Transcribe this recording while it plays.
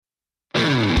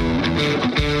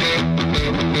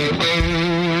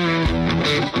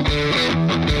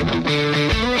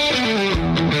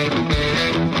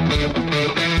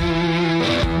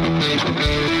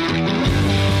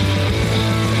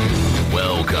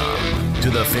Welcome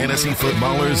to the Fantasy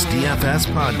Footballers DFS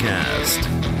podcast,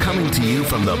 coming to you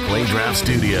from the Play Draft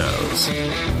Studios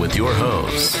with your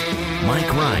hosts, Mike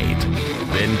Wright,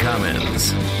 Ben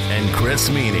Cummins, and Chris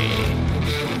Meany.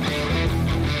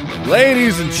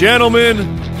 Ladies and gentlemen,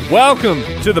 welcome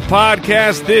to the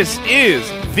podcast. This is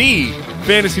the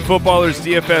Fantasy Footballers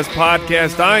DFS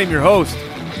podcast. I am your host,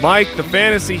 Mike, the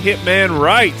Fantasy Hitman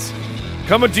Wright,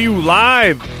 coming to you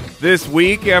live this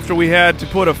week after we had to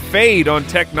put a fade on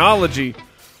technology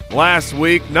last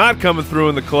week, not coming through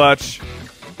in the clutch.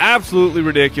 Absolutely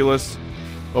ridiculous.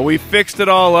 But we fixed it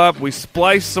all up. We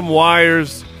spliced some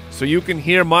wires so you can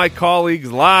hear my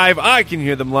colleagues live. I can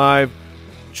hear them live.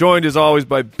 Joined as always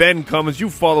by Ben Cummins.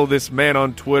 You follow this man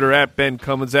on Twitter at Ben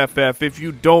Cummins FF. If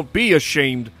you don't, be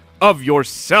ashamed of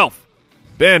yourself.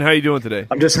 Ben, how you doing today?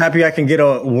 I'm just happy I can get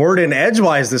a word in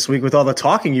edgewise this week with all the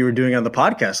talking you were doing on the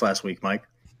podcast last week, Mike.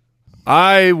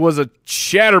 I was a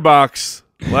chatterbox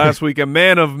last week, a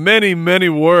man of many, many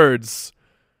words.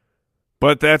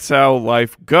 But that's how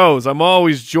life goes. I'm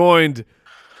always joined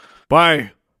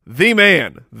by the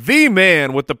man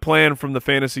with the plan from the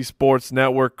Fantasy Sports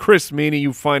Network, Chris Meany.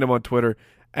 You find him on Twitter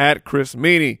at Chris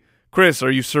Meany. Chris,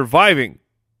 are you surviving?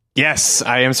 Yes,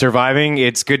 I am surviving.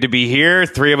 It's good to be here.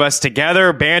 Three of us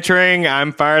together, bantering.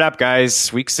 I'm fired up,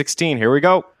 guys. Week 16. Here we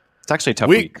go. It's actually a tough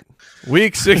week.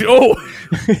 Week 6. Oh,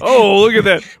 look at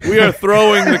that. We are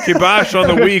throwing the kibosh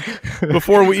on the week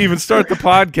before we even start the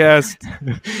podcast.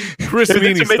 Chris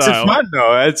Meany style. Makes it fun,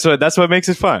 though. That's what makes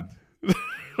it fun.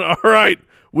 All right.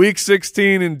 Week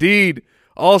 16, indeed.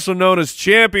 Also known as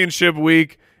Championship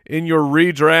Week in your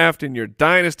redraft, in your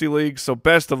Dynasty League. So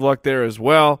best of luck there as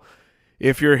well.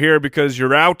 If you're here because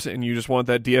you're out and you just want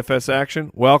that DFS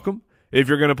action, welcome. If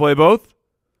you're going to play both,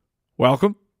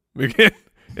 welcome.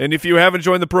 And if you haven't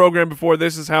joined the program before,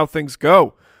 this is how things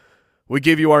go. We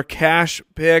give you our cash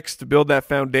picks to build that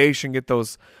foundation, get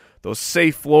those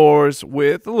safe floors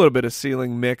with a little bit of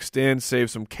ceiling mixed in, save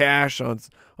some cash on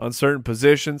certain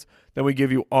positions. Then we give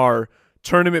you our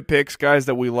tournament picks, guys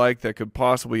that we like that could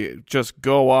possibly just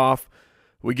go off.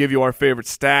 We give you our favorite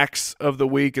stacks of the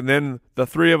week, and then the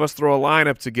three of us throw a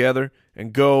lineup together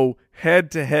and go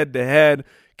head to head to head.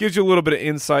 Gives you a little bit of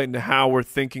insight into how we're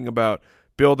thinking about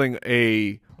building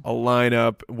a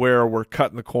lineup, where we're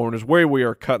cutting the corners, where we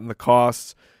are cutting the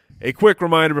costs. A quick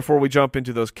reminder before we jump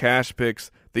into those cash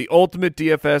picks, the Ultimate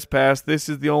DFS Pass, this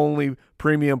is the only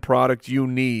premium product you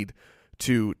need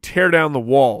to tear down the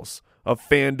walls of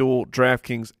FanDuel,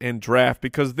 DraftKings, and Draft,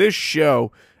 because this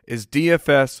show is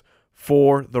DFS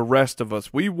for the rest of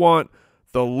us. We want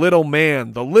the little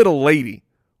man, the little lady,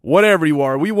 whatever you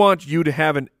are, we want you to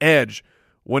have an edge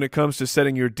when it comes to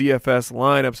setting your DFS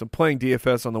lineups and playing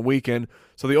DFS on the weekend.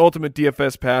 So the Ultimate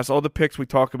DFS Pass, all the picks we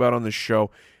talk about on this show,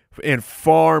 and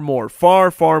far more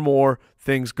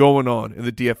things going on in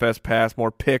the DFS Pass,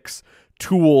 more picks,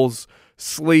 tools,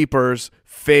 sleepers,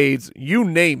 fades, you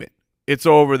name it. It's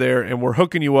over there, and we're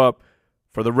hooking you up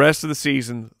for the rest of the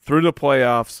season, through the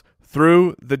playoffs,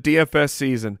 through the DFS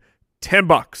season.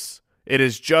 $10. It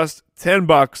is just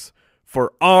 $10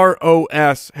 for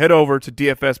ROS. Head over to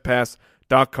DFSpass.com.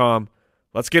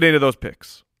 Let's get into those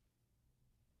picks.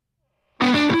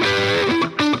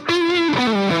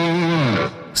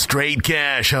 Straight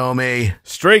cash, homie.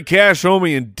 Straight cash,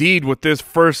 homie, indeed, with this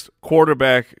first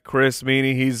quarterback, Chris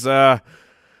Meany. He's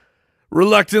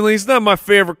reluctantly, he's not my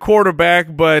favorite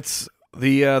quarterback, but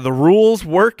the rules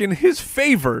work in his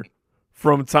favor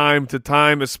from time to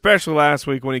time, especially last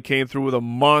week when he came through with a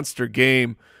monster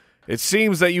game. It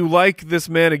seems that you like this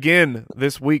man again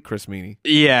this week, Chris Meany.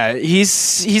 Yeah,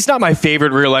 he's not my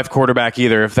favorite real-life quarterback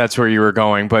either, if that's where you were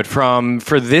going. But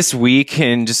for this week,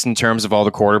 and just in terms of all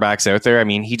the quarterbacks out there, I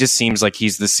mean, he just seems like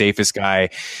he's the safest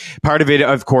guy. Part of it,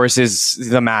 of course, is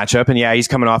the matchup. And yeah, he's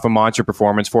coming off a monster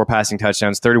performance, 4 passing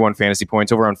touchdowns, 31 fantasy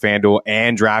points over on FanDuel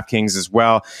and DraftKings as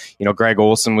well. You know, Greg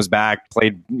Olsen was back,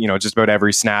 played, just about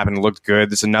every snap and looked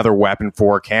good. There's another weapon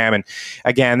for Cam. And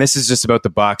again, this is just about the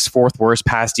Bucs. 4th worst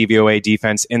pass DVOA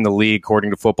defense in the league,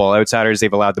 according to Football Outsiders.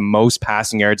 They've allowed the most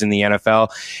passing yards in the NFL.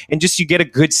 And just you get a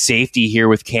good safety here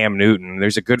with Cam Newton.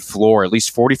 There's a good floor, at least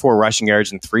 44 rushing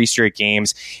yards in 3 straight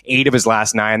games, 8 of his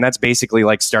last 9. That's basically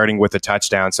like starting with a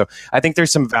touchdown. So I think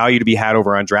there's some value to be had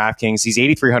over on DraftKings. He's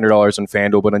 $8,300 on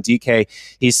FanDuel, but on DK,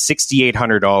 he's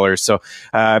 $6,800. So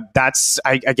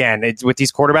with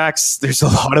these quarterbacks, there's a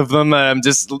lot of them I'm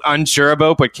just unsure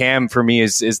about, but Cam for me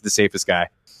is the safest guy.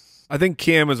 I think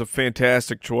Cam is a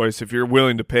fantastic choice if you're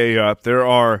willing to pay up. There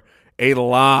are a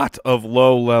lot of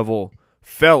low-level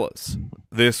fellas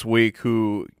this week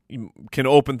who can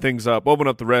open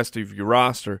up the rest of your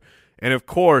roster. And, of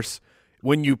course,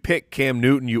 when you pick Cam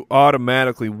Newton, you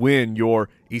automatically win your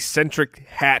eccentric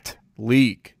hat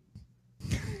league.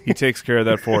 He takes care of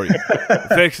that for you.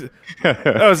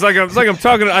 It's like I'm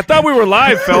talking. I thought we were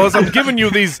live, fellas. I'm giving you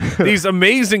these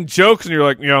amazing jokes, and you're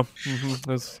like,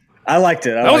 I liked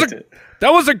it. That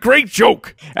was a great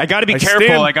joke. I got to be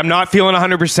careful. Like, I'm not feeling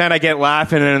 100%. I get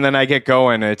laughing, and then I get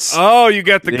going. You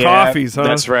got the coffees, huh?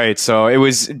 That's right. So it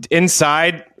was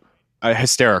inside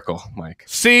hysterical, Mike.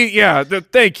 See, yeah.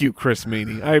 Thank you, Chris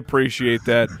Meany. I appreciate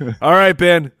that. All right,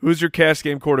 Ben, who's your cash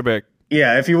game quarterback?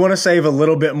 Yeah, if you want to save a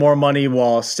little bit more money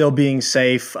while still being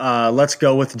safe, let's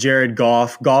go with Jared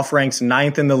Goff. Goff ranks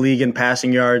 9th in the league in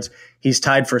passing yards. He's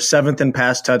tied for 7th in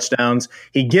pass touchdowns.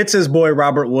 He gets his boy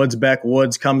Robert Woods back.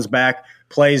 Woods comes back,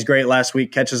 plays great last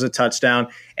week, catches a touchdown,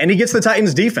 and he gets the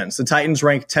Titans defense. The Titans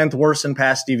rank 10th worst in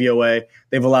pass DVOA.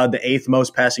 They've allowed the 8th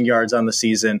most passing yards on the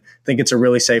season. I think it's a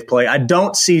really safe play. I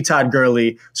don't see Todd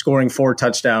Gurley scoring 4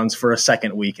 touchdowns for a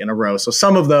second week in a row. So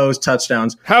some of those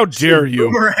touchdowns, how dare you,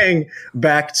 boomerang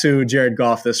back to Jared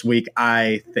Goff this week,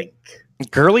 I think.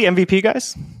 Gurley MVP,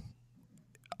 guys?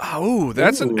 Oh,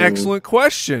 that's an excellent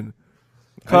question.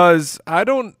 Because I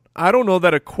don't know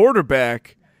that a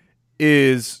quarterback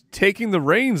is taking the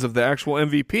reins of the actual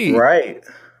MVP. Right.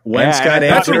 Wentz got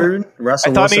answered. I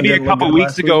thought maybe a couple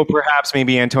weeks ago, perhaps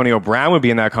maybe Antonio Brown would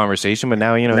be in that conversation, but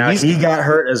now, he got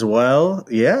hurt as well.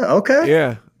 Yeah. Okay.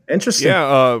 Yeah. Interesting.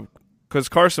 Yeah. Because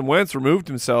Carson Wentz removed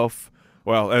himself.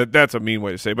 Well, that's a mean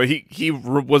way to say, but he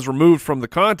was removed from the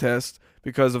contest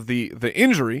because of the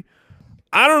injury.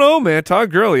 I don't know, man. Todd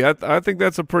Gurley, I think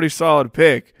that's a pretty solid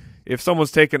pick. If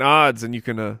someone's taking odds and you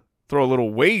can throw a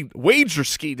little wager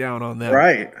ski down on that,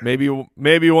 right? Maybe you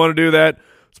want to do that.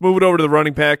 Let's move it over to the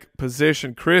running back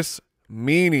position. Chris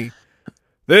Meany.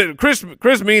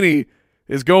 Chris Meany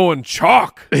is going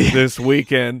chalk this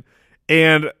weekend,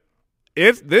 and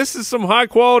if this is some high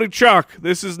quality chalk,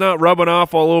 this is not rubbing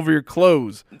off all over your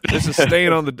clothes. This is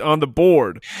staying on the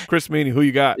board. Chris Meany, who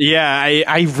you got? Yeah,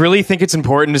 I really think it's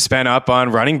important to spend up on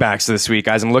running backs this week,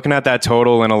 guys. I'm looking at that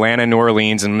total in Atlanta and New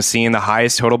Orleans, and I'm seeing the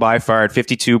highest total by far at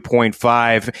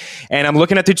 52.5. And I'm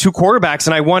looking at the 2 quarterbacks,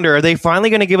 and I wonder, are they finally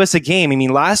going to give us a game? I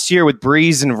mean, last year with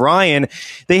Breeze and Ryan,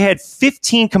 they had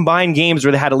 15 combined games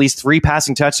where they had at least 3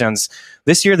 passing touchdowns.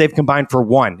 This year, they've combined for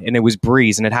 1, and it was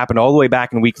Breeze, and it happened all the way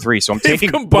back in week 3. So They've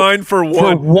combined for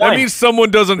one. That means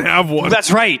someone doesn't have one.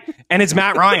 That's right, and it's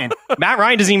Matt Ryan. Matt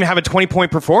Ryan doesn't even have a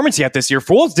 20-point performance yet this year.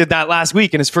 Foles did that last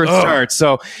week in his first start.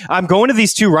 So I'm going to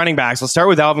these 2 running backs. I'll start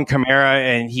with Alvin Kamara,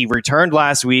 and he returned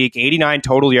last week, 89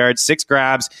 total yards, 6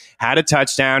 grabs, had a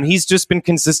touchdown. He's just been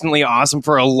consistently awesome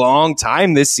for a long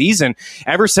time this season,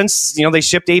 ever since they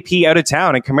shipped AP out of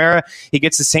town. And Kamara, he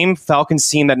gets the same Falcons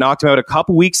team that knocked him out a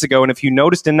couple weeks ago. And if you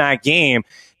noticed in that game,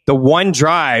 the one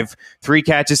drive, 3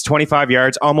 catches, 25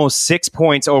 yards, almost 6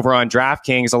 points over on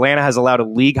DraftKings. Atlanta has allowed a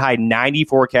league-high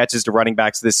 94 catches to running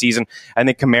backs this season. I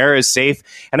think Kamara is safe,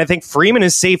 and I think Freeman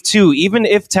is safe too, even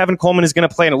if Tevin Coleman is going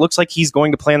to play, and it looks like he's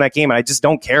going to play in that game, and I just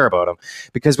don't care about him.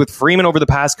 Because with Freeman over the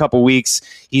past couple weeks,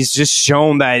 he's just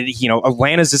shown that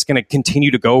Atlanta's just going to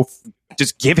continue to go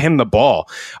just give him the ball.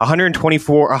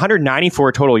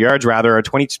 194 total yards, rather,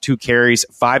 22 carries,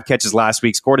 5 catches last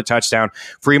week, scored a touchdown.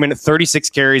 Freeman, 36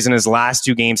 carries in his last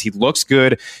 2 games. He looks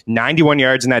good. 91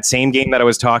 yards in that same game that I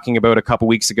was talking about a couple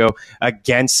weeks ago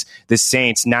against the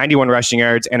Saints. 91 rushing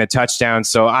yards and a touchdown.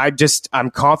 So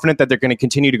I'm confident that they're going to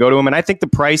continue to go to him. And I think the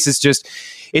price is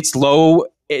it's low.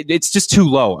 It's just too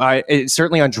low.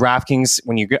 Certainly on DraftKings,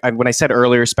 when I said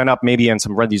earlier, spend up maybe on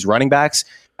some these running backs,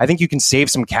 I think you can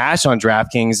save some cash on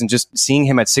DraftKings, and just seeing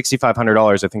him at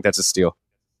 $6,500, I think that's a steal.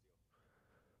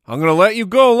 I'm going to let you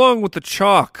go along with the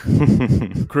chalk,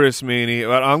 Chris Meany,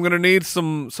 but I'm going to need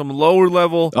some lower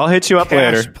level. I'll hit you up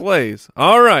later. Plays.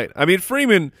 All right. I mean,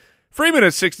 Freeman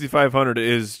at 6,500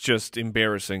 is just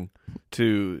embarrassing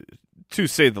to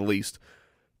say the least.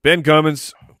 Ben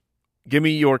Cummins, give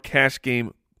me your cash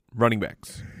game running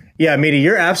backs. Yeah, Meaty,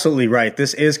 you're absolutely right.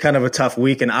 This is kind of a tough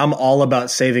week, and I'm all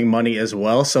about saving money as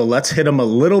well. So let's hit them a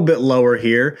little bit lower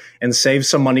here and save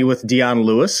some money with Dion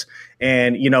Lewis.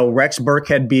 And, Rex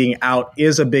Burkhead being out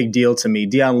is a big deal to me.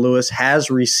 Dion Lewis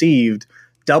has received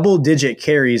double-digit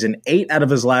carries in 8 out of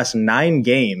his last 9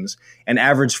 games and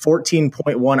averaged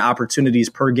 14.1 opportunities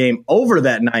per game over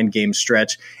that 9-game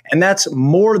stretch. And that's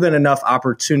more than enough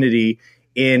opportunity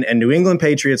in a New England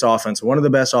Patriots offense, one of the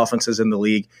best offenses in the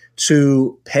league,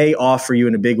 to pay off for you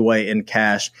in a big way in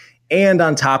cash. And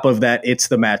on top of that, it's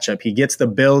the matchup. He gets the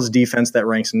Bills defense that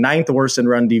ranks 9th worst in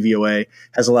run DVOA,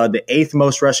 has allowed the 8th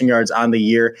most rushing yards on the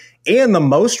year, and the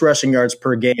most rushing yards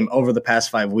per game over the past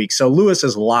 5 weeks. So Lewis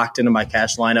is locked into my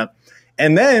cash lineup.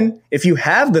 And then if you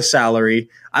have the salary,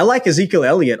 I like Ezekiel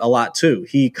Elliott a lot too.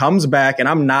 He comes back, and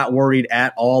I'm not worried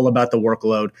at all about the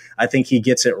workload. I think he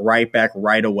gets it right back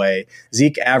right away.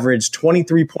 Zeke averaged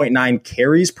 23.9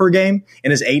 carries per game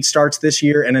in his 8 starts this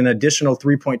year and an additional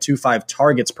 3.25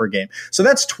 targets per game. So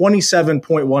that's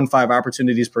 27.15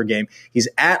 opportunities per game. He's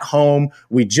at home.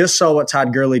 We just saw what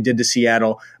Todd Gurley did to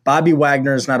Seattle. Bobby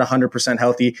Wagner is not 100%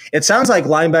 healthy. It sounds like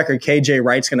linebacker KJ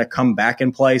Wright's going to come back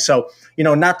and play. So,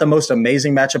 not the most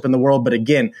amazing matchup in the world, but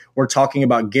again, we're talking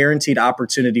about guaranteed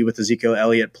opportunity with Ezekiel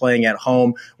Elliott playing at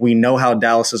home. We know how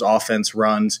Dallas's offense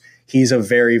runs. He's a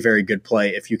very, very good play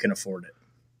if you can afford it.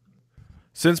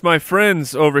 Since my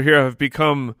friends over here have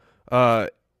become an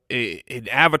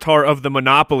avatar of the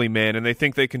Monopoly Man, and they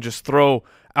think they can just throw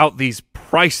out these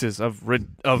prices of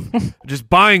just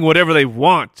buying whatever they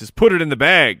want, just put it in the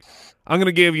bag, I'm going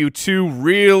to give you 2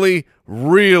 really,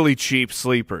 really cheap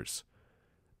sleepers.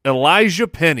 Elijah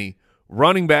Penny,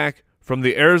 running back from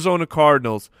the Arizona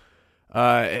Cardinals.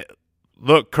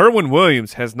 Look, Kerwin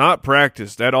Williams has not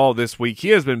practiced at all this week. He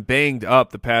has been banged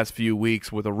up the past few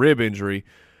weeks with a rib injury.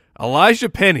 Elijah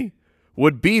Penny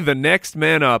would be the next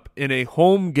man up in a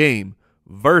home game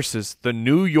versus the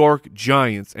New York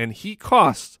Giants, and he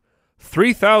costs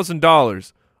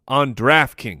 $3,000 on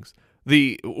DraftKings.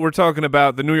 We're talking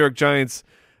about the New York Giants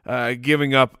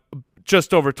giving up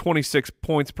just over 26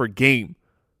 points per game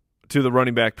to the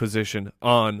running back position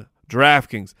on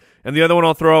DraftKings. And the other one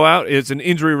I'll throw out is an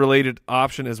injury-related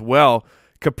option as well,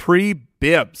 Kapri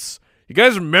Bibbs. You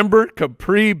guys remember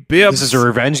Kapri Bibbs? This is a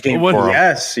revenge game for him.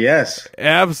 Yes.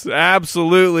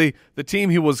 Absolutely. The team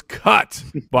he was cut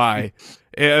by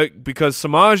because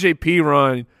Samaje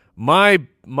Perine,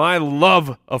 my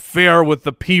love affair with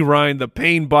the Perine, the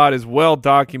pain bot, is well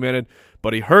documented,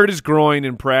 but he hurt his groin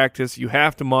in practice. You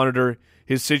have to monitor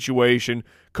his situation.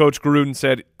 Coach Gruden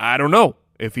said, I don't know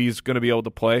if he's going to be able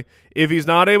to play. If he's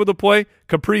not able to play,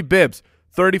 Kapri Bibbs,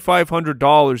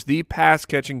 $3,500, the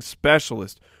pass-catching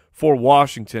specialist for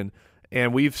Washington.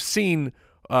 And we've seen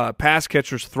pass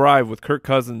catchers thrive with Kirk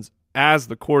Cousins as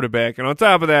the quarterback. And on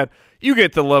top of that, you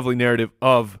get the lovely narrative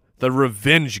of the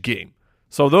revenge game.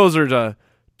 So those are the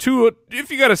 2,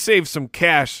 if you got to save some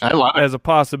cash as a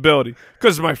possibility,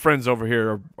 because my friends over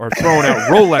here are throwing out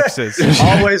Rolexes.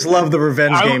 Always love the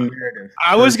revenge game narrative.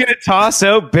 I was going to toss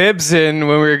out Bibbs in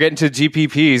when we were getting to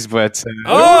GPPs, but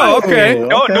okay.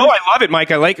 No, I love it,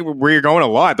 Mike. I like where you're going a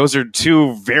lot. Those are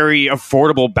 2 very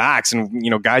affordable backs,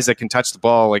 and guys that can touch the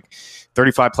ball like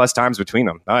 35 plus times between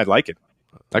them. I like it.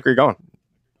 I like where you're going.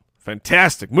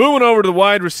 Fantastic. Moving over to the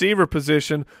wide receiver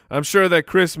position, I'm sure that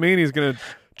Chris Meany is going to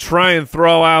try and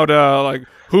throw out like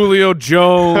Julio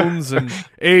Jones and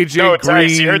AJ Green.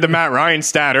 Nice. You heard the Matt Ryan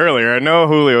stat earlier. I know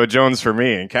Julio Jones for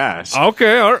me in cash.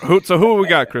 Okay, all right. So who we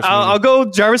got, Chris? I'll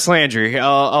go Jarvis Landry.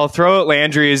 I'll throw out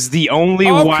Landry as the only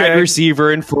wide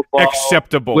receiver in football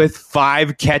acceptable with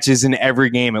 5 catches in every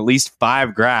game, at least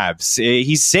 5 grabs.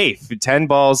 He's safe. 10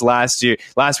 balls last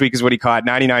week is what he caught,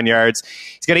 99 yards.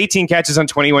 He's got 18 catches on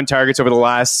 21 targets over the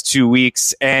last 2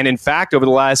 weeks, and in fact, over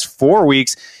the last 4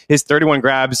 weeks, his 31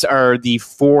 grabs are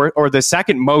the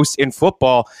second most in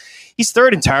football. He's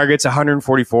third in targets,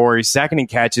 144. He's second in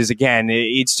catches. Again,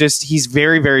 it's just he's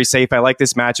very, very safe. I like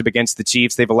this matchup against the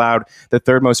Chiefs. They've allowed the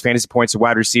 3rd most fantasy points to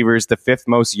wide receivers, the 5th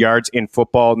most yards in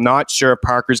football. Not sure if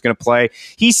Parker's going to play.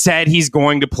 He said he's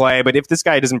going to play, but if this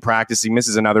guy doesn't practice, he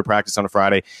misses another practice on a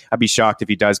Friday. I'd be shocked if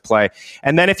he does play.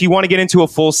 And then if you want to get into a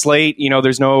full slate,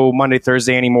 there's no Monday,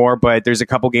 Thursday anymore, but there's a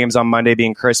couple games on Monday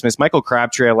being Christmas. Michael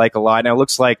Crabtree I like a lot. Now it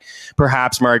looks like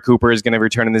perhaps Mari Cooper is going to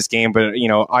return in this game, but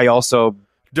I also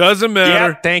Doesn't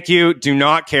matter. Yeah, thank you. Do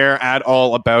not care at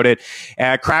all about it.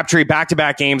 Crabtree,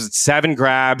 back-to-back games, 7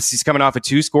 grabs. He's coming off a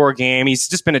 2-score game. He's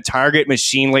just been a target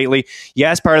machine lately.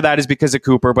 Yes, part of that is because of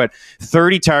Cooper, but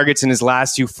 30 targets in his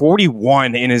last 2,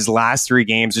 41 in his last 3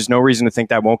 games. There's no reason to think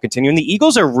that won't continue. And the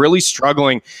Eagles are really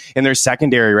struggling in their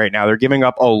secondary right now. They're giving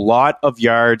up a lot of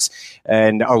yards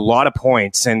and a lot of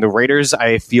points. And the Raiders,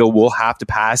 I feel, will have to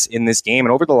pass in this game.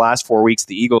 And over the last 4 weeks,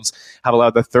 the Eagles have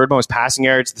allowed the 3rd most passing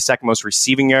yards, the 2nd most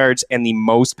receiving yards, and the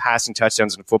most passing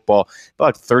touchdowns in football.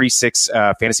 About 36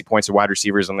 fantasy points to wide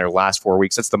receivers in their last 4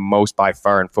 weeks. That's the most by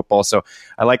far in football. So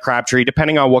I like Crabtree.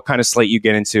 Depending on what kind of slate you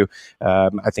get into,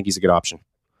 I think he's a good option.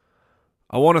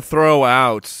 I want to throw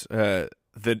out a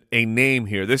name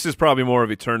here. This is probably more of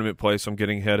a tournament play, so I'm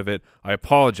getting ahead of it. I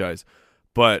apologize.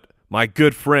 But my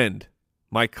good friend,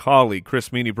 my colleague,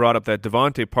 Chris Meany, brought up that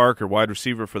Devontae Parker, wide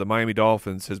receiver for the Miami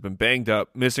Dolphins, has been banged up,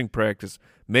 missing practice,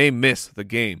 may miss the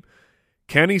game.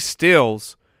 Kenny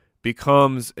Stills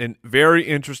becomes a very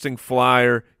interesting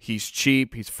flyer. He's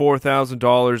cheap. He's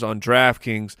 $4,000 on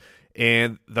DraftKings.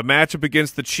 And the matchup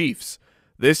against the Chiefs,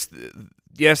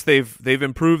 yes, they've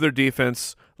improved their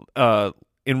defense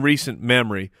in recent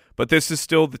memory, but this is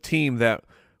still the team that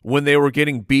when they were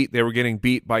getting beat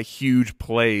by huge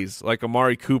plays, like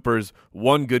Amari Cooper's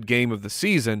one good game of the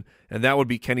season, and that would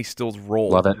be Kenny Still's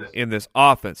role in this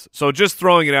offense. So just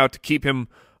throwing it out to keep him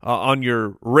on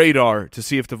your radar to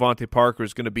see if Devontae Parker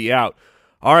is going to be out.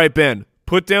 All right, Ben,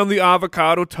 put down the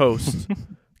avocado toast,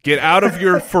 get out of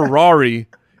your Ferrari,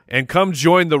 and come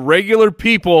join the regular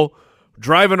people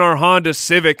driving our Honda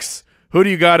Civics. Who do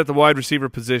you got at the wide receiver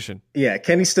position? Yeah,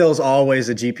 Kenny Still's always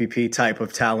a GPP type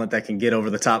of talent that can get over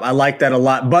the top. I like that a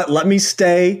lot. But let me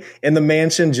stay in the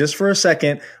mansion just for a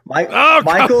second.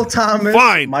 Michael Thomas.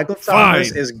 Michael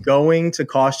Thomas is going to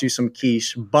cost you some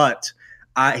quiche, but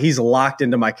he's locked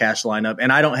into my cash lineup,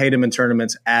 and I don't hate him in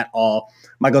tournaments at all.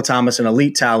 Michael Thomas, an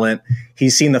elite talent.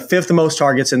 He's seen the 5th most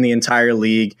targets in the entire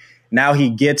league. Now he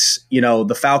gets,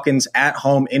 the Falcons at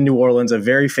home in New Orleans, a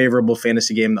very favorable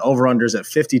fantasy game. The over-under's at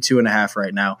 52.5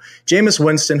 right now. Jameis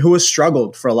Winston, who has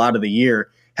struggled for a lot of the year,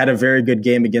 had a very good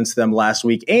game against them last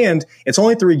week. And it's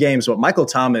only 3 games, but Michael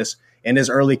Thomas in his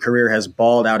early career has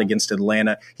balled out against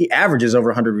Atlanta. He averages over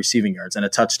 100 receiving yards and a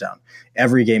touchdown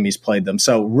every game he's played them.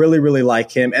 So really, really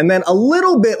like him. And then a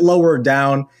little bit lower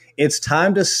down, it's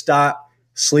time to stop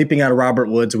sleeping on Robert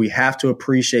Woods. We have to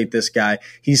appreciate this guy.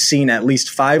 He's seen at least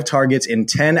 5 targets in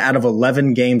 10 out of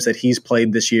 11 games that he's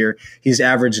played this year. He's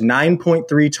averaged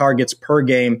 9.3 targets per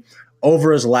game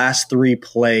over his last 3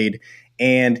 played,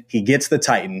 and he gets the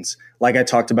Titans, like I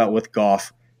talked about with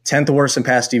Goff. 10th worst in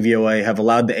pass DVOA, have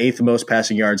allowed the 8th most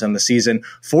passing yards on the season.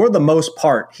 For the most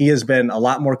part, he has been a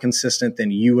lot more consistent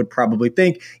than you would probably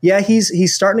think. Yeah,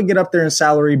 he's starting to get up there in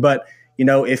salary, but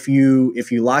if you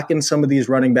lock in some of these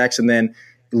running backs and then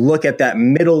look at that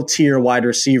middle tier wide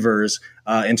receivers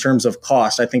in terms of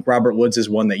cost, I think Robert Woods is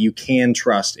one that you can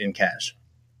trust in cash.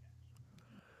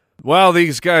 Well,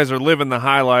 these guys are living the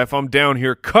high life. I'm down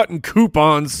here cutting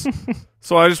coupons.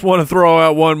 So I just want to throw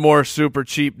out one more super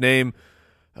cheap name.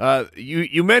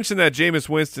 You mentioned that Jameis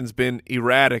Winston's been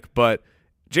erratic, but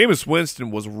Jameis Winston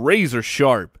was razor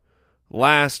sharp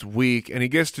last week, and he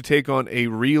gets to take on a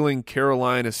reeling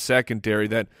Carolina secondary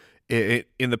that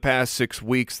in the past 6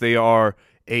 weeks they are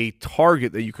a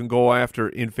target that you can go after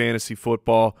in fantasy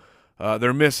football.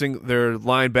 They're missing their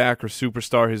linebacker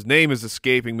superstar. His name is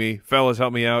escaping me. Fellas,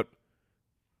 help me out.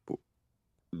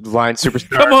 Line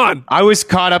superstar. Come on. I was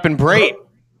caught up in Brate.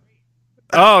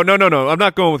 Oh, no. I'm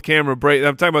not going with Cameron Brate.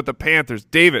 I'm talking about the Panthers.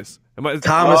 Davis. Thomas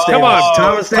Davis. Come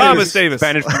on. Thomas Davis.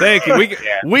 Thank you.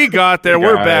 We got there.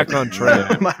 We're back on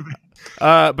track.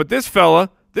 But this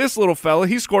little fella,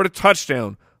 he scored a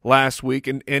touchdown last week,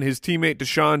 and his teammate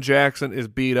Deshaun Jackson is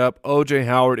beat up. O.J.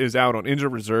 Howard is out on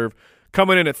injured reserve,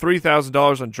 coming in at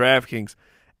 $3,000 on DraftKings.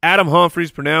 Adam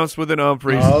Humphries, pronounced with an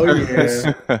Humphries. Oh,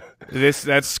 yeah.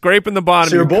 That's scraping the bottom.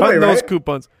 It's your You're boy, cutting right? those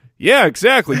coupons. Yeah,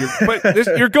 exactly.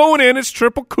 You're going in. It's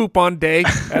triple coupon day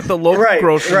at the local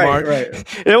grocery mart.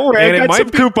 Right. Don't worry, And I it got might some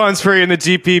be- coupons for you in the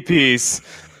GPPs.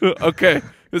 Okay.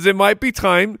 Because it might be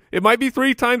time. It might be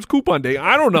 3 times coupon day.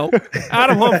 I don't know.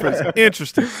 Adam Humphries.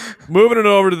 Interesting. Moving it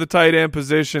over to the tight end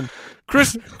position.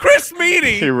 Chris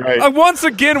Meany. You're right. Once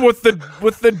again with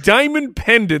the diamond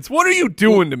pendants. What are you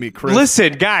doing to me, Chris?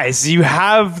 Listen, guys, you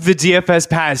have the DFS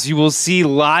pass. You will see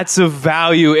lots of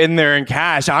value in there in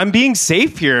cash. I'm being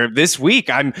safe here this week.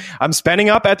 I'm spending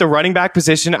up at the running back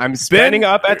position. I'm spending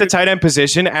up at the tight end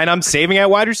position, and I'm saving at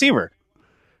wide receiver.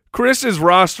 Chris is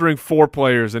rostering 4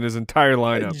 players in his entire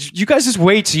lineup. You guys just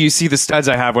wait till you see the studs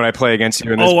I have when I play against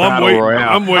you in this I'm battle waiting. royale.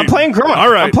 I'm waiting. I'm playing Gronk.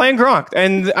 All right. I'm playing Gronk,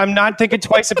 and I'm not thinking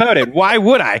twice about it. Why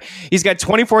would I? He's got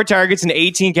 24 targets and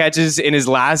 18 catches in his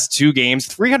last 2 games,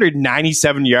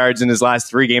 397 yards in his last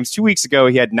 3 games. 2 weeks ago,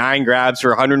 he had 9 grabs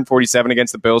for 147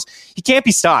 against the Bills. He can't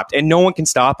be stopped, and no one can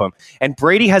stop him. And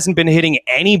Brady hasn't been hitting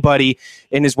anybody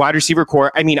in his wide receiver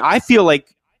core. I mean, I feel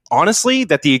like, honestly,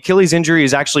 that the Achilles injury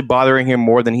is actually bothering him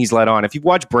more than he's let on. If you've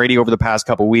watched Brady over the past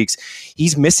couple weeks,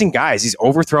 he's missing guys. He's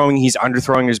overthrowing. He's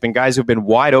underthrowing. There's been guys who've been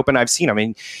wide open. I've seen him. I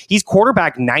mean, he's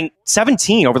quarterback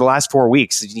 17 over the last 4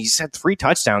 weeks. He's had 3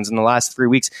 touchdowns in the last 3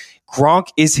 weeks. Gronk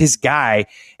is his guy,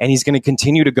 and he's going to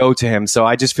continue to go to him. So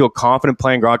I just feel confident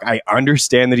playing Gronk. I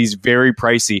understand that he's very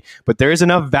pricey, but there is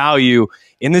enough value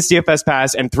in this DFS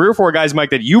pass and 3 or 4 guys, Mike,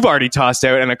 that you've already tossed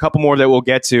out, and a couple more that we'll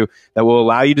get to that will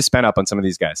allow you to spend up on some of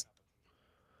these guys.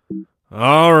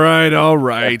 All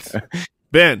right.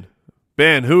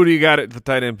 Ben, who do you got at the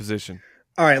tight end position?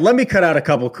 All right, let me cut out a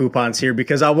couple coupons here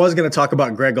because I was going to talk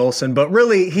about Greg Olsen, but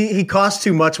really he costs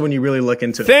too much when you really look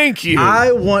into it. Thank you.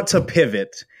 I want to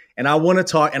pivot, and I want to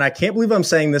talk, and I can't believe I'm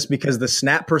saying this because the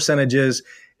snap percentages,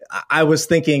 I was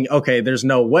thinking, okay, there's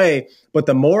no way. But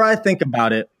the more I think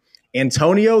about it,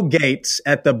 Antonio Gates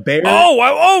at the Bear.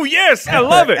 Oh yes, I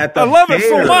love it. I love it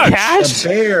so much.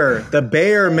 The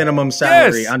Bear minimum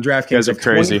salary on DraftKings of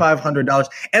 $2,500.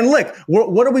 And look,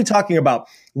 what are we talking about?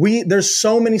 There's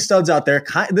so many studs out there.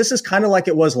 This is kind of like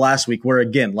it was last week, where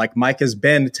again, like Mike has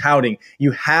been touting,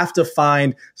 you have to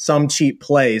find some cheap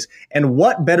plays. And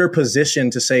what better position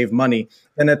to save money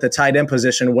than at the tight end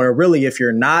position, where really, if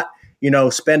you're not,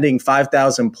 spending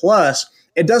 $5,000 plus,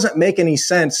 it doesn't make any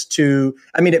sense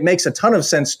it makes a ton of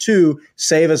sense to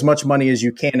save as much money as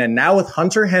you can. And now with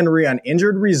Hunter Henry on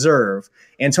injured reserve,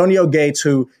 Antonio Gates,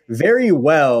 who very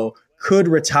well could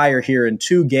retire here in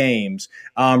 2 games,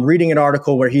 reading an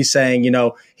article where he's saying,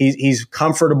 he's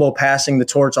comfortable passing the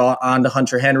torch on to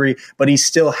Hunter Henry, but he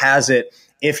still has it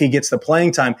if he gets the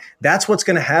playing time. That's what's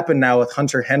going to happen now with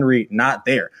Hunter Henry not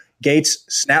there. Gates'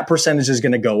 snap percentage is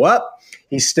going to go up.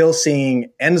 He's still seeing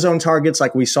end zone targets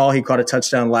like we saw. He caught a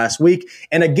touchdown last week.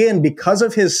 And again, because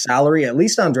of his salary, at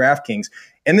least on DraftKings,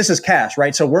 and this is cash,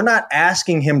 right? So we're not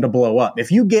asking him to blow up.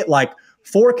 If you get like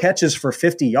 4 catches for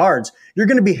 50 yards, you're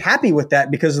going to be happy with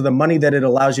that because of the money that it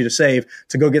allows you to save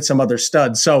to go get some other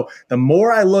studs. So the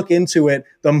more I look into it,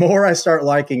 the more I start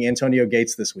liking Antonio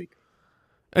Gates this week.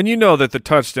 And you know that the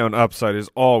touchdown upside is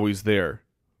always there.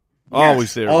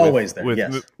 Always there.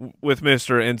 With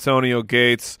Mr. Antonio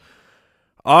Gates.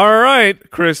 All right,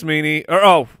 Chris Meany.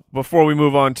 Before we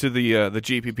move on to the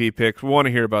GPP picks, we want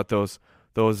to hear about those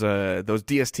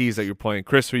DSTs that you're playing.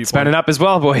 Chris, who are you spending up as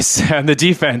well, boys? On the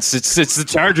defense, it's the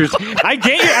Chargers. I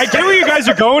get where you guys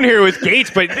are going here with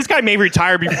Gates, but this guy may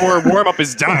retire before warm up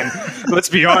is done. Let's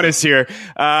be honest here.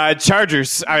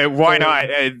 Chargers, why not?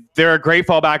 They're a great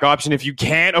fallback option if you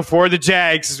can't afford the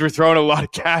Jags, because we're throwing a lot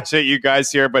of cash at you guys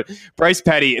here. But Bryce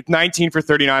Petty, 19 for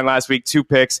 39 last week, 2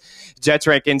 picks. Jets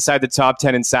rank inside the top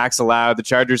 10 in sacks allowed. The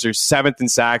Chargers are 7th in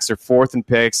sacks, they're 4th in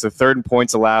picks, they're 3rd in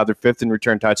points allowed, they're 5th in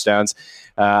return touchdowns.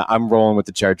 I'm rolling with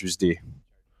the Chargers D.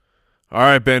 All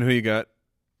right, Ben, who you got?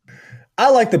 I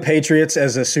like the Patriots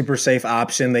as a super safe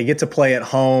option. They get to play at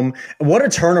home. What a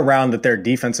turnaround that their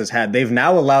defense has had. They've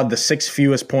now allowed the 6th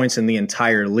fewest points in the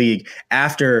entire league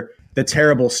after the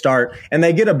terrible start. And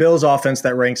they get a Bills offense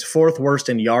that ranks 4th worst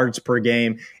in yards per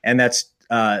game, and that's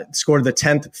scored the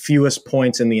 10th fewest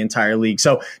points in the entire league.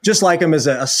 So just like him as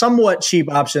a somewhat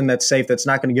cheap option that's safe, that's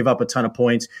not going to give up a ton of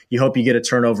points. You hope you get a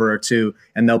turnover or 2,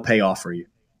 and they'll pay off for you.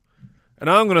 And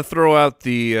I'm going to throw out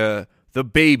the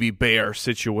baby bear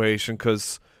situation,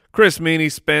 because Chris Meany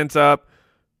spent up,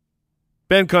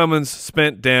 Ben Cummins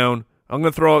spent down. I'm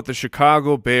going to throw out the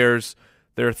Chicago Bears.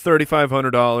 They're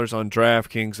 $3,500 on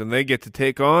DraftKings, and they get to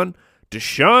take on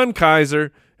DeShone Kizer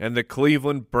and the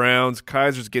Cleveland Browns.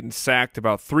 Kaiser's getting sacked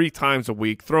about 3 times a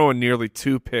week, throwing nearly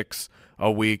 2 picks a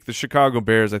week. The Chicago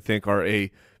Bears, I think, are a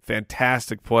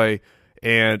fantastic play.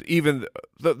 And even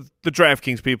the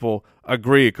DraftKings people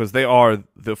agree, because they are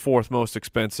the 4th most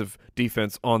expensive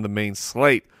defense on the main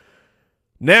slate.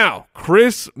 Now,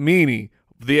 Chris Meany,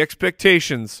 the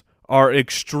expectations are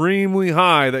extremely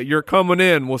high that you're coming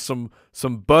in with some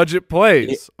budget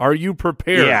plays. Are you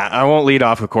prepared? Yeah, I won't lead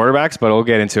off with quarterbacks, but we'll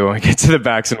get into it when we get to the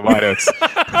backs and wideouts.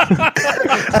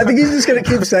 I think he's just going to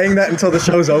keep saying that until the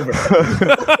show's over.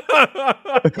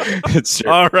 It's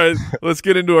true. All right, let's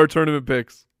get into our tournament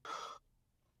picks.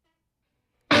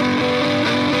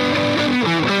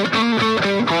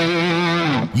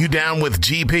 You down with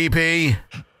GPP?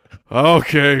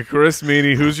 Okay, Chris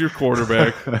Meany, who's your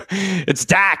quarterback? It's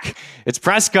Dak. It's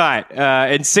Prescott.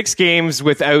 In 6 games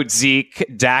without Zeke,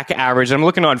 Dak averaged. I'm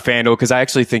looking on FanDuel because I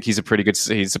actually think he's a pretty good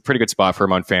spot for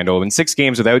him on FanDuel. In 6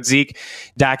 games without Zeke,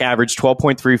 Dak averaged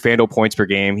 12.3 FanDuel points per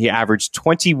game. He averaged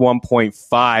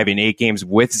 21.5 in 8 games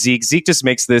with Zeke. Zeke just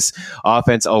makes this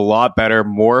offense a lot better,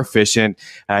 more efficient.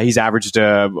 He's averaged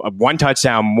 1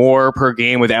 touchdown more per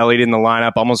game with Elliott in the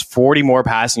lineup, almost 40 more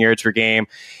passing yards per game.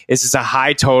 This is a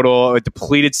high total. A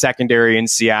depleted secondary in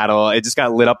Seattle. It just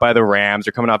got lit up by the Rams.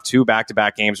 They're coming off 2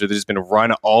 back-to-back games where they've just been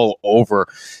run all over.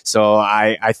 So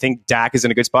I think Dak is in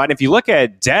a good spot. And if you look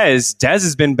at Dez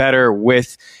has been better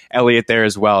with Elliott there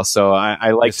as well. So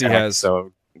I like Dak.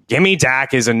 So give me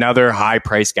Dak as another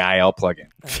high-price guy I'll plug in.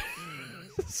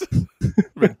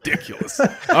 Ridiculous.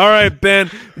 All right, Ben.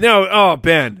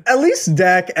 Ben. At least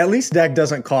Dak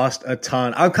doesn't cost a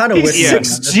ton. I'm kind of with you.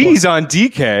 6 G's on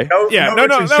DK. No,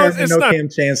 it's not. Cam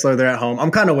Chancellor there at home.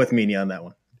 I'm kind of with Meany on that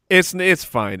one. It's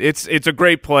fine. It's a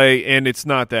great play, and it's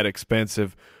not that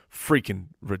expensive. Freaking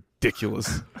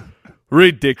ridiculous.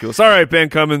 Ridiculous. All right, Ben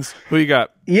Cummins, who you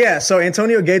got? Yeah, so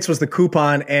Antonio Gates was the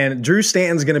coupon, and Drew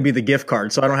Stanton's going to be the gift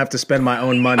card, so I don't have to spend my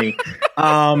own money.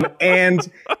 And,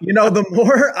 the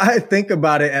more I think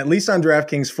about it, at least on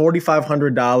DraftKings,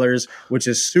 $4,500, which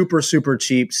is super, super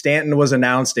cheap. Stanton was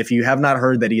announced, if you have not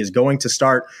heard, that he is going to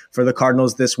start for the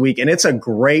Cardinals this week, and it's a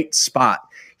great spot.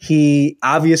 He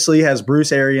obviously has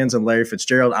Bruce Arians and Larry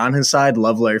Fitzgerald on his side.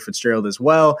 Love Larry Fitzgerald as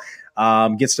well.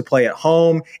 Gets to play at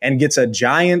home and gets a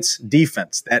Giants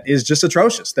defense that is just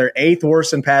atrocious. They're 8th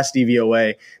worst in pass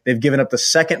DVOA. They've given up the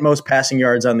 2nd most passing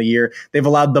yards on the year. They've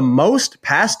allowed the most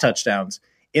pass touchdowns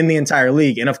in the entire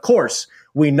league. And of course,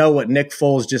 we know what Nick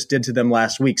Foles just did to them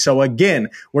last week. So again,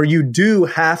 where you do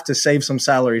have to save some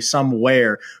salary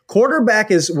somewhere,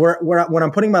 quarterback is where when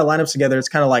I'm putting my lineups together, it's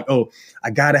kind of like, oh,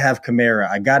 I got to have Kamara.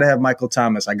 I got to have Michael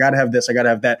Thomas. I got to have this. I got to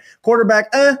have that.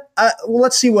 Quarterback,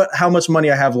 let's see how much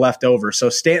money I have left over. So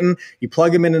Stanton, you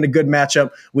plug him in a good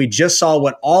matchup. We just saw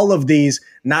what all of these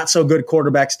not so good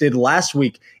quarterbacks did last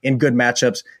week in good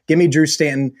matchups. Give me Drew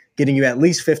Stanton getting you at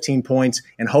least 15 points,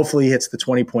 and hopefully he hits the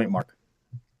 20-point mark.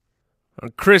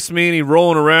 Chris Meany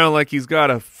rolling around like he's got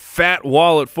a fat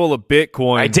wallet full of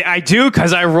Bitcoin. I do,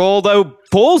 because I rolled out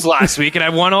Bulls last week and I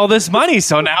won all this money,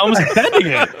 so now I'm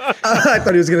spending it. I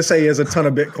thought he was going to say he has a ton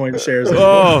of Bitcoin shares.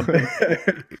 Oh,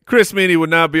 Chris Meany would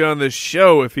not be on this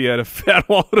show if he had a fat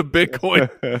wallet of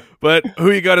Bitcoin. But who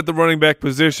you got at the running back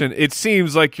position? It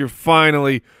seems like you're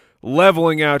finally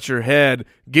leveling out your head,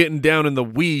 getting down in the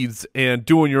weeds, and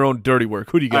doing your own dirty work.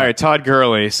 Who do you got? All right, Todd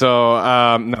Gurley. So,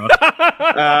 no.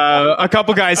 A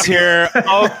couple guys here.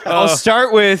 I'll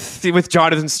start with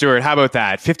Jonathan Stewart. How about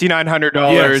that?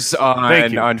 $5,900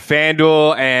 on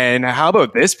FanDuel. And how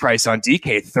about this price on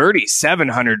DK?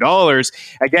 $3,700.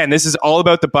 Again, this is all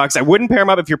about the Bucs. I wouldn't pair him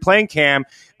up if you're playing Cam.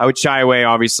 I would shy away,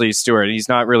 obviously, Stewart. He's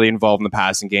not really involved in the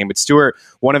passing game. But Stewart,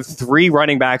 one of 3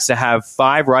 running backs to have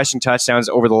 5 rushing touchdowns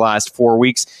over the last 4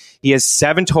 weeks. He has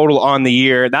 7 total on the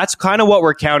year. That's kind of what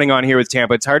we're counting on here with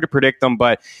Tampa. It's hard to predict them,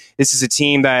 but this is a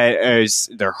team that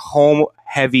is their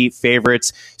home-heavy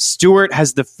favorites. Stewart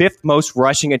has the 5th most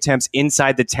rushing attempts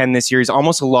inside the 10 this year. He's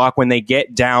almost a lock when they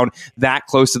get down that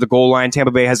close to the goal line.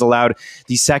 Tampa Bay has allowed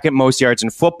the 2nd most yards in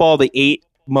football, the 8th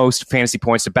most fantasy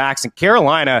points to backs. And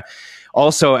Carolina,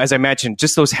 also, as I mentioned,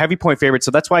 just those heavy point favorites.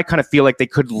 So that's why I kind of feel like they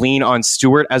could lean on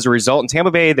Stewart as a result. In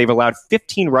Tampa Bay, they've allowed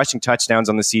 15 rushing touchdowns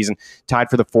on the season, tied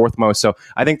for the 4th most. So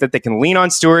I think that they can lean on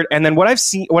Stewart. And then what I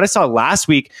saw last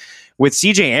week with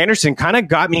CJ Anderson kind of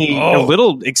got me a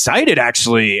little excited,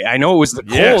 actually. I know it was the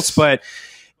Colts, and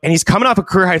he's coming off a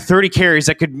career high 30 carries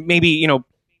that could maybe,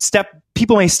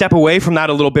 people may step away from that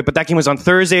a little bit, but that game was on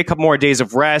Thursday, a couple more days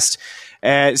of rest.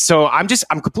 So I'm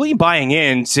completely buying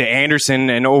into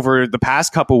Anderson, and over the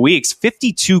past couple weeks,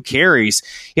 52 carries.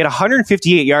 He had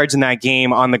 158 yards in that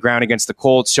game on the ground against the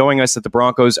Colts, showing us that the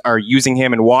Broncos are using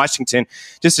him in Washington,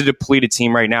 just a depleted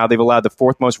team right now. They've allowed the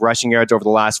 4th most rushing yards over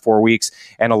the last 4 weeks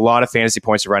and a lot of fantasy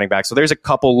points to running back. So there's a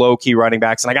couple low-key running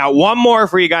backs, and I got one more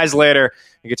for you guys later.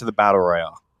 We get to the Battle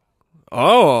Royale.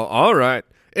 Oh, all right.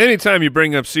 Anytime you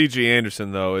bring up C.J.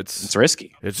 Anderson, though, it's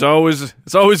risky. It's always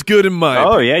good in my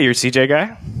opinion. Oh, yeah, you're a C.J.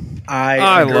 guy?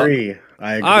 I agree.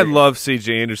 I love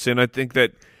C.J. Anderson. I think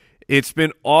that it's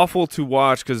been awful to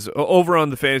watch because over on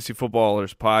the Fantasy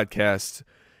Footballers podcast,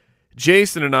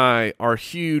 Jason and I are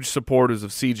huge supporters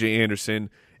of C.J. Anderson.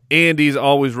 Andy's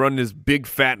always running his big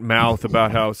fat mouth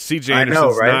about how C.J.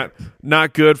 Anderson's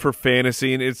not good for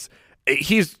fantasy,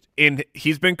 and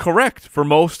he's been correct for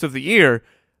most of the year.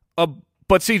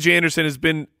 But C.J. Anderson has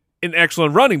been an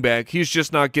excellent running back. He's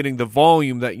just not getting the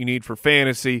volume that you need for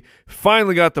fantasy.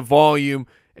 Finally got the volume,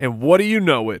 and what do you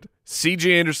know it?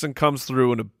 C.J. Anderson comes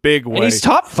through in a big way. And he's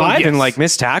top 5 in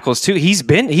missed tackles too. He's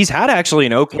had actually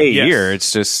an okay year.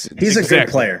 It's just he's a good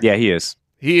player. Yeah, he is.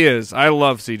 He is. I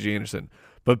love C.J. Anderson.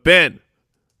 But Ben,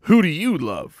 who do you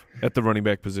love at the running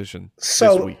back position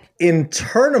this week? In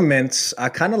tournaments, I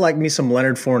kind of like me some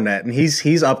Leonard Fournette, and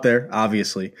he's up there,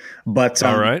 obviously. But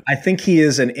all right. I think he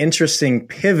is an interesting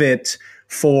pivot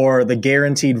for the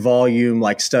guaranteed volume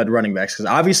like stud running backs, because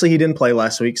obviously he didn't play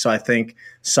last week, so I think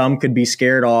some could be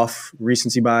scared off,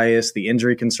 recency bias, the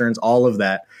injury concerns, all of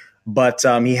that. But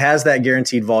he has that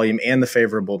guaranteed volume and the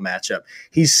favorable matchup.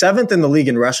 He's 7th in the league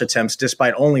in rush attempts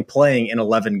despite only playing in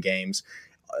 11 games.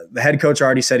 The head coach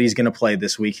already said he's going to play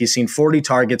this week. He's seen 40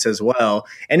 targets as well,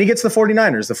 and he gets the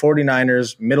 49ers. The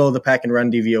 49ers, middle of the pack and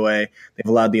run DVOA. They've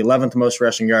allowed the 11th most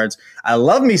rushing yards. I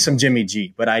love me some Jimmy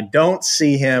G, but I don't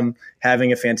see him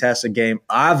having a fantastic game,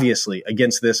 obviously,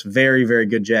 against this very, very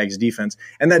good Jags defense.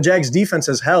 And that Jags defense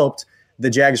has helped the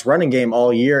Jags running game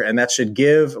all year, and that should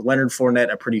give Leonard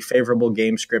Fournette a pretty favorable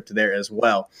game script there as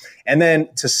well. And then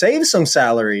to save some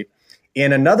salary,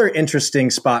 In another interesting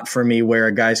spot for me where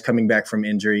a guy's coming back from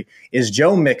injury is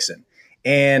Joe Mixon.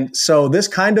 And so this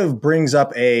kind of brings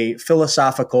up a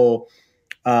philosophical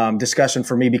discussion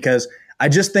for me, because I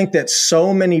just think that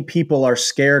so many people are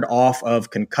scared off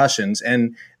of concussions,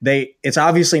 and it's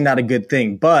obviously not a good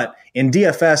thing. But in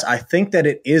DFS, I think that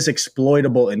it is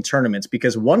exploitable in tournaments,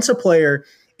 because once a player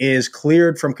is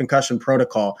cleared from concussion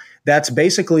protocol, that's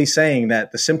basically saying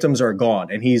that the symptoms are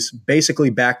gone and he's basically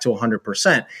back to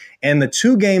 100%. And the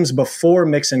 2 games before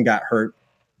Mixon got hurt,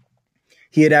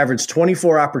 he had averaged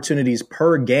 24 opportunities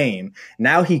per game.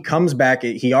 Now he comes back.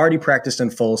 He already practiced in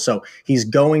full, so he's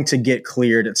going to get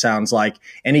cleared, it sounds like.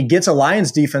 And he gets a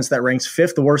Lions defense that ranks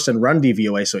 5th worst in run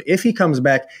DVOA. So if he comes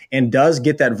back and does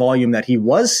get that volume that he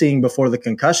was seeing before the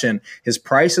concussion, his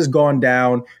price has gone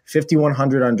down.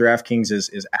 5,100 on DraftKings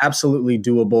is absolutely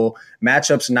doable.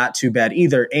 Matchups not too bad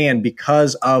either. And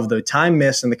because of the time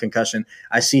missed and the concussion,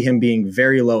 I see him being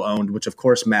very low owned, which of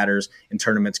course matters in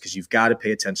tournaments because you've got to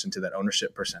pay attention to that ownership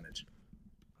percentage.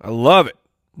 I love it.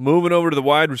 Moving over to the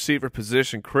wide receiver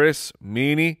position, Chris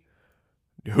Meany,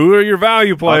 who are your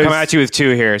value plays? I'll come at you with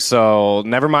 2 here. So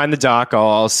never mind the doc.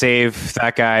 I'll save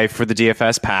that guy for the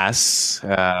DFS pass.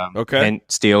 Okay. And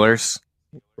Steelers.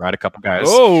 Ride a couple guys.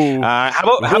 Oh.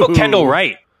 How about Kendall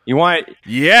Wright? You want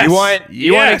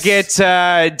to get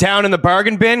down in the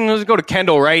bargain bin? Let's go to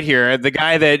Kendall Wright here, the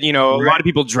guy that a lot of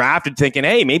people drafted thinking,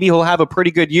 hey, maybe he'll have a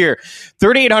pretty good year.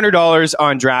 $3,800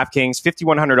 on DraftKings,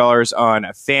 $5,100 on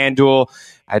FanDuel.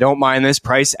 I don't mind this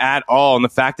price at all, and the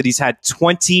fact that he's had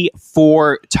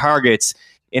 24 targets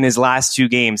in his last 2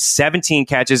 games, 17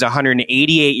 catches,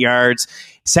 188 yards.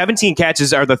 17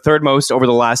 catches are the 3rd most over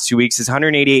the last 2 weeks. His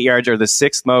 188 yards are the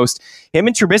 6th most. Him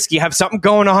and Trubisky have something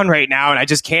going on right now, and I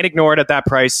just can't ignore it at that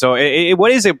price. So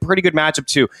what is a pretty good matchup,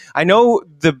 too? I know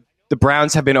the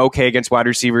Browns have been okay against wide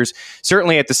receivers,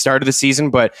 certainly at the start of the season,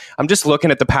 but I'm just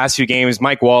looking at the past few games.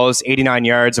 Mike Wallace, 89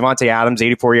 yards. Davante Adams,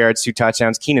 84 yards, 2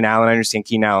 touchdowns. Keenan Allen, I understand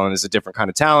Keenan Allen is a different kind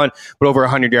of talent, but over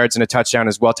 100 yards and a touchdown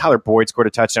as well. Tyler Boyd scored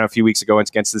a touchdown a few weeks ago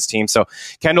against this team. So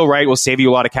Kendall Wright will save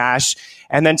you a lot of cash.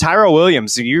 And then Tyrell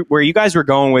Williams, where you guys were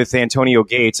going with Antonio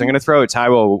Gates, I'm going to throw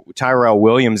Tyrell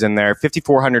Williams in there,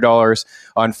 $5,400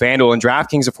 on FanDuel, and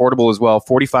DraftKings affordable as well,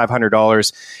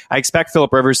 $4,500. I expect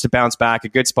Phillip Rivers to bounce back, a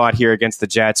good spot here against the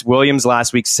Jets. Williams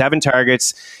last week, 7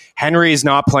 targets. Henry is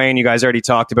not playing. You guys already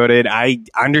talked about it. I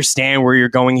understand where you're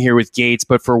going here with Gates,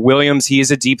 but for Williams, he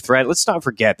is a deep threat. Let's not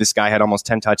forget this guy had almost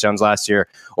 10 touchdowns last year,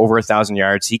 over 1,000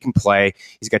 yards. He can play.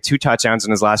 He's got 2 touchdowns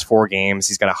in his last 4 games.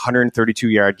 He's got a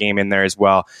 132-yard game in there as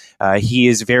well. He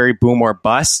is very boom or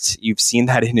bust. You've seen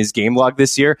that in his game log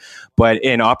this year, but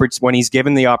when he's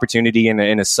given the opportunity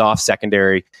in a soft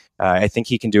secondary, I think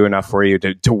he can do enough for you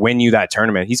to win you that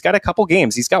tournament. He's got a couple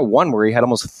games. He's got one where he had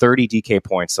almost 30 DK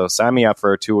points. So sign me up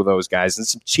for 2 of those guys.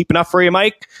 It's cheap enough for you,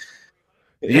 Mike?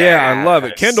 Yeah, I love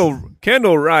it.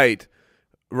 Kendall Wright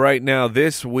right now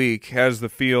this week has the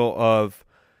feel of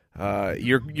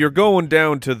you're going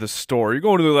down to the store. You're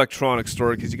going to the electronics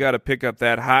store because you got to pick up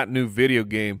that hot new video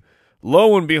game.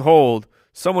 Lo and behold,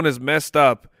 someone has messed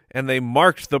up and they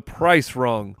marked the price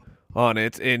wrong on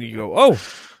it, and you go, oh,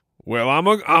 well, I'm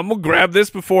gonna grab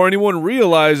this before anyone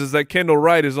realizes that Kendall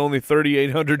Wright is only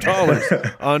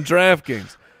 $3,800 on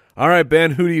DraftKings. All right,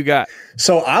 Ben, who do you got?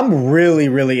 So I'm really,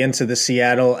 really into the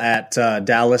Seattle at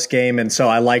Dallas game, and so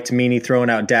I liked Meany throwing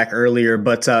out Dak earlier.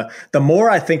 But the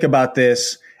more I think about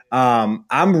this, I'm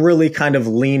really kind of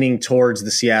leaning towards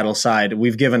the Seattle side.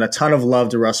 We've given a ton of love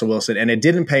to Russell Wilson, and it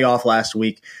didn't pay off last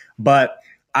week, but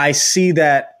I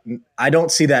don't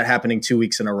see that happening 2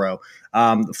 weeks in a row.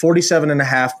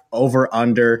 47.5 over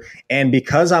under. And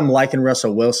because I'm liking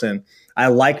Russell Wilson, I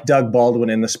like Doug Baldwin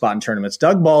in the spot in tournaments.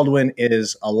 Doug Baldwin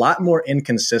is a lot more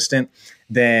inconsistent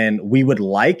than we would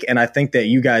like. And I think that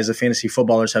you guys, the fantasy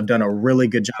footballers, have done a really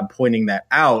good job pointing that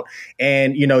out.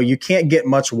 And, you can't get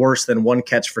much worse than 1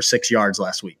 catch for 6 yards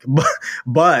last week.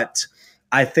 But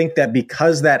I think that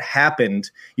because that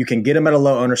happened, you can get him at a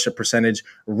low ownership percentage,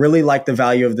 really like the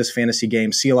value of this fantasy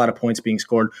game, see a lot of points being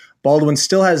scored. Baldwin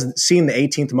still has seen the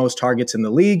 18th most targets in the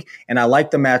league, and I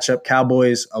like the matchup.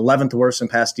 Cowboys, 11th worst in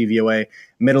pass DVOA,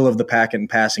 middle of the pack in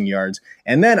passing yards.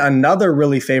 And then another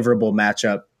really favorable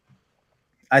matchup,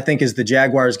 I think, is the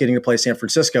Jaguars getting to play San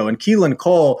Francisco. And Keelan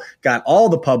Cole got all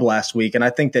the pub last week, and I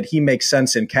think that he makes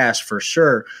sense in cash for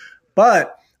sure.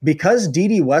 But because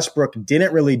Dede Westbrook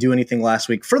didn't really do anything last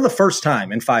week for the first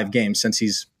time in 5 games since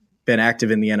he's been active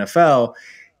in the NFL,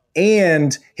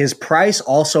 and his price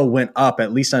also went up,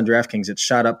 at least on DraftKings, it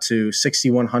shot up to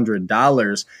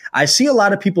 $6,100. I see a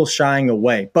lot of people shying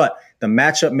away, but The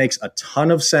matchup makes a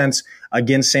ton of sense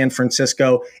against San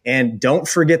Francisco. And don't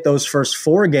forget those first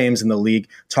 4 games in the league,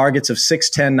 targets of 6,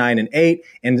 10, 9, and 8,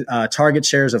 and target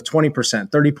shares of 20%,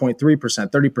 30.3%,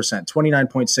 30%,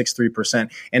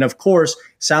 29.63%. And of course,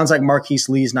 sounds like Marquise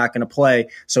Lee's not going to play.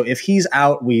 So if he's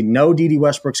out, we know Dede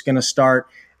Westbrook's going to start.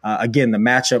 Again, the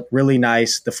matchup really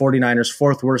nice. The 49ers,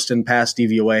 4th worst in pass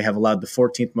DVOA, have allowed the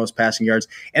 14th most passing yards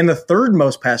and the 3rd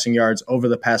most passing yards over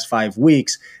the past 5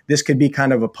 weeks. This could be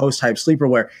kind of a post-hype sleeper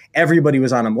where everybody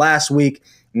was on him last week.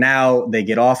 Now they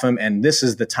get off him, and this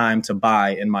is the time to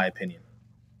buy, in my opinion.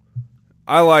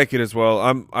 I like it as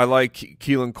well. I like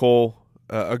Keelan Cole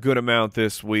a good amount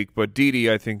this week, but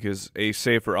Dede I think is a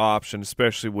safer option,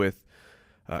 especially with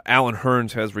Allen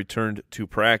Hurns has returned to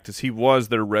practice. He was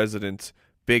their resident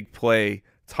big play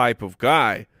type of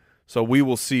guy. So we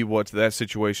will see what that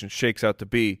situation shakes out to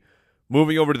be.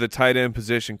 Moving over to the tight end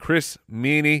position, Chris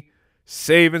Meaney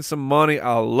saving some money.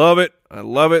 I love it. I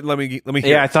love it. Let me hear.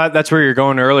 Yeah, I thought that's where you're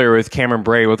going earlier with Cameron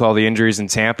Brate with all the injuries in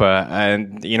Tampa.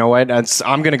 And you know what?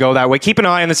 I'm going to go that way. Keep an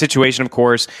eye on the situation, of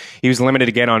course. He was limited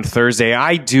again on Thursday.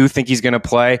 I do think he's going to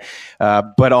play,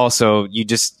 but also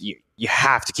you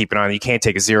have to keep an eye on it. You can't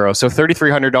take a zero. So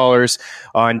 $3,300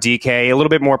 on DK, a little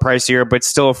bit more pricier, but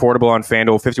still affordable on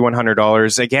FanDuel,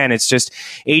 $5,100. Again, it's just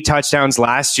 8 touchdowns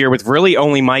last year with really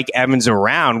only Mike Evans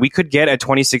around. We could get a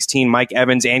 2016 Mike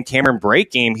Evans and Cameron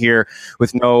Brate game here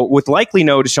with likely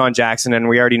no Deshaun Jackson, and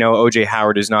we already know OJ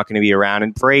Howard is not going to be around.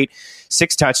 And Brate,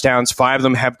 6 touchdowns, 5 of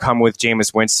them have come with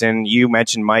Jameis Winston. You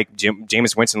mentioned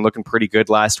Jameis Winston looking pretty good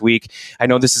last week. I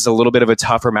know this is a little bit of a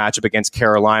tougher matchup against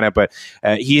Carolina, but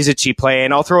he's a cheap play.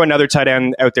 And I'll throw another tight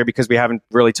end out there because we haven't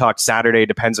really talked Saturday.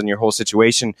 Depends on your whole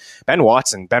situation. Ben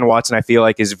Watson, I feel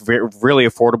like is really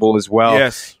affordable as well.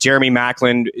 Yes. Jeremy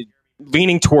Maclin,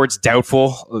 leaning towards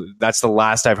doubtful. That's the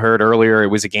last I've heard. Earlier, it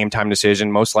was a game-time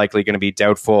decision. Most likely going to be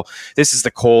doubtful. This is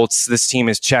the Colts. This team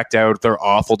is checked out. They're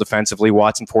awful defensively.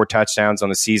 Watson, 4 touchdowns on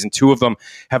the season. 2 of them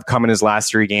have come in his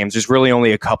last 3 games. There's really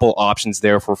only a couple options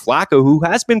there for Flacco, who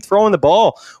has been throwing the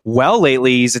ball well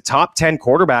lately. He's a top 10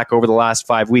 quarterback over the last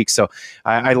 5 weeks. So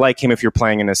I like him if you're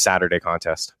playing in a Saturday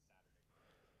contest.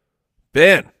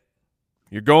 Ben,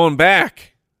 you're going back.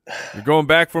 You're going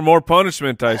back for more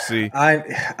punishment, I see.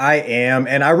 I am,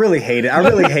 and I really hate it. I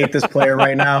really hate this player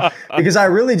right now because I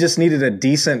really just needed a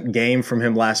decent game from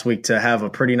him last week to have a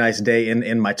pretty nice day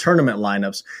in my tournament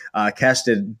lineups. Cash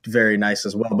did very nice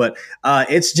as well. But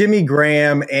it's Jimmy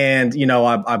Graham, and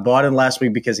I bought him last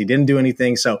week because he didn't do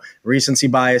anything. So recency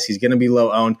bias, he's going to be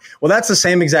low owned. Well, that's the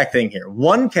same exact thing here.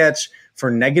 1 catch for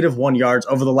 -1 yards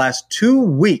over the last 2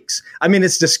 weeks. I mean,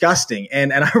 it's disgusting,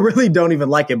 and I really don't even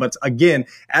like it. But again,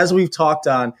 as we've talked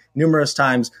on numerous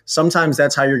times, sometimes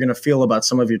that's how you're going to feel about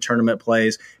some of your tournament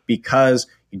plays because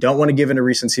you don't want to give in to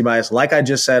recency bias. Like I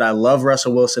just said, I love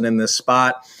Russell Wilson in this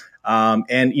spot. And,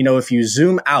 if you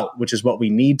zoom out, which is what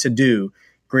we need to do,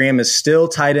 Graham is still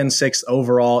tight end 6th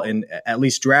overall in at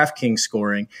least DraftKings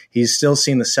scoring. He's still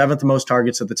seen the 7th most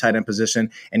targets at the tight end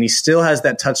position, and he still has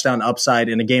that touchdown upside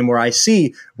in a game where I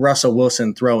see Russell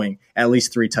Wilson throwing at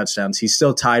least 3 touchdowns. He's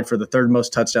still tied for the 3rd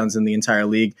most touchdowns in the entire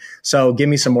league. So give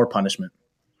me some more punishment.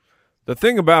 The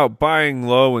thing about buying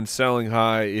low and selling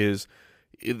high is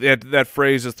that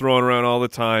phrase is thrown around all the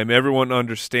time. Everyone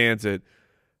understands it.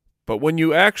 But when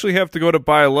you actually have to go to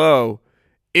buy low,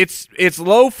 it's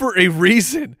low for a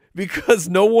reason because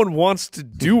no one wants to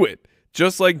do it,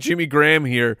 just like Jimmy Graham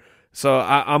here. So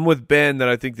I'm with Ben that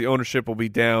I think the ownership will be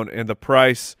down and the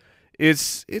price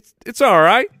is it's all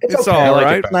right. It's okay. all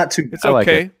right. It's not too bad. It's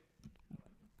okay.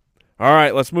 All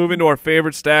right, let's move into our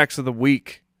favorite stacks of the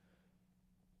week.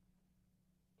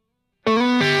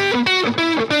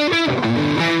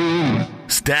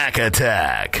 Stack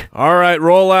Attack. All right,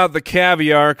 roll out the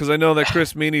caviar because I know that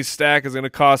Chris Meaney's stack is going to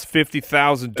cost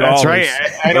 $50,000. That's right.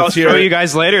 And I'll show you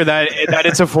guys later that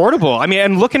it's affordable. I mean,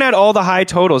 and looking at all the high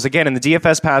totals again in the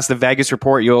DFS Pass, the Vegas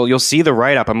report, you'll see the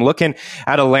write up. I'm looking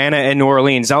at Atlanta and New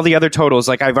Orleans. All the other totals,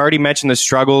 like I've already mentioned, the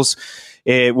struggles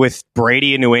with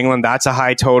Brady in New England. That's a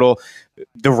high total.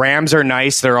 The Rams are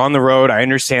nice. They're on the road. I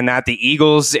understand that. The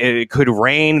Eagles, it could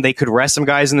rain. They could rest some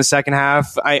guys in the second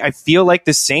half. I feel like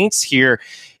the Saints here,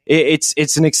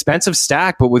 it's an expensive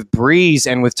stack, but with Breeze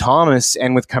and with Thomas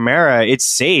and with Kamara, it's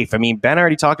safe. I mean, Ben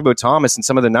already talked about Thomas and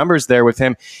some of the numbers there with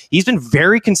him. He's been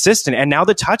very consistent, and now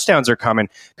the touchdowns are coming.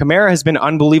 Kamara has been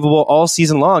unbelievable all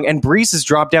season long, and Breeze has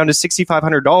dropped down to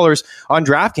 $6,500 on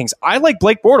DraftKings. I like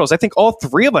Blake Bortles. I think all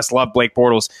 3 of us love Blake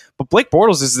Bortles, but Blake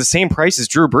Bortles is the same price as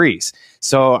Drew Brees.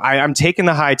 So I'm taking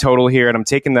the high total here, and I'm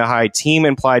taking the high team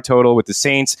implied total with the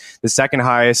Saints, the second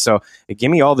highest. So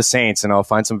give me all the Saints, and I'll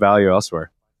find some value elsewhere.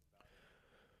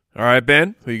 All right,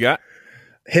 Ben, who you got?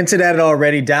 Hinted at it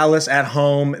already. Dallas at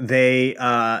home. They,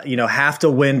 have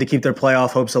to win to keep their playoff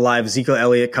hopes alive. Ezekiel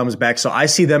Elliott comes back. So I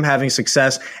see them having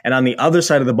success. And on the other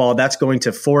side of the ball, that's going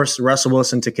to force Russell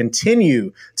Wilson to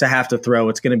continue to have to throw.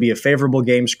 It's going to be a favorable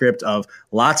game script of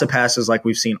lots of passes like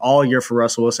we've seen all year for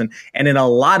Russell Wilson. And in a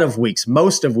lot of weeks,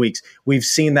 most of weeks, we've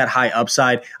seen that high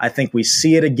upside. I think we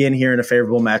see it again here in a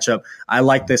favorable matchup. I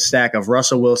like this stack of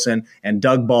Russell Wilson and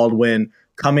Doug Baldwin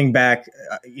coming back,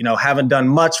 haven't done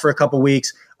much for a couple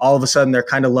weeks. All of a sudden, they're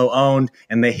kind of low owned,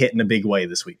 and they hit in a big way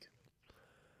this week.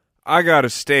 I got to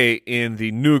stay in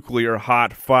the nuclear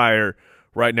hot fire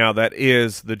right now. That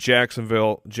is the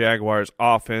Jacksonville Jaguars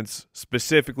offense,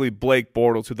 specifically Blake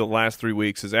Bortles, who the last 3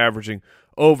 weeks is averaging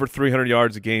over 300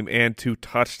 yards a game and 2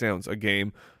 touchdowns a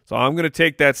game. So I'm going to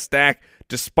take that stack,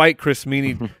 despite Chris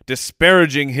Meany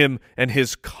disparaging him and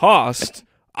his cost.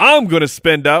 I'm going to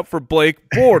spend up for Blake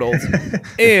Bortles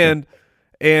and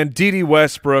D.D.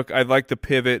 Westbrook. I'd like to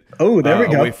pivot we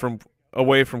go.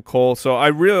 away from Cole. So I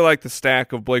really like the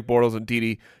stack of Blake Bortles and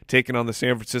D.D. taking on the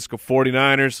San Francisco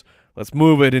 49ers. Let's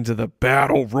move it into the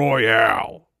Battle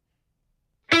Royale.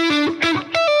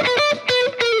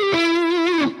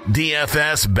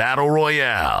 DFS Battle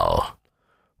Royale.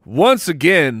 Once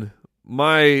again,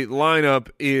 my lineup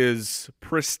is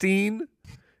pristine.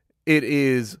 It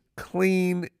is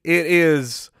clean. It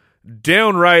is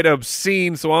downright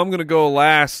obscene, so I'm going to go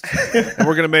last, and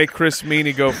we're going to make Chris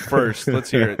Meany go first.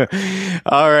 Let's hear it.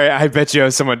 All right. I bet you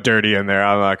have someone dirty in there.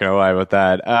 I'm not going to lie with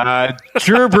that.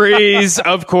 Drew Brees,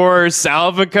 of course,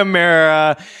 Alvin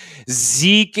Kamara.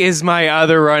 Zeke is my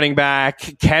other running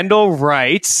back. Kendall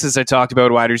Wright, as I talked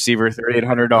about, wide receiver,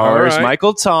 $3,800. Right.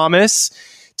 Michael Thomas,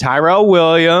 Tyrell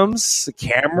Williams,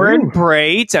 Cameron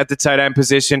Brate at the tight end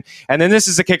position. And then this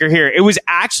is the kicker here. It was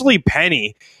actually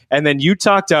Penny. And then you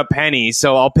talked up Penny.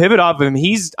 So I'll pivot off of him.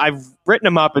 I've written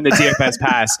him up in the DFS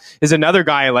pass. Is another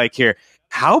guy I like here.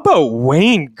 How about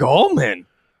Wayne Gallman?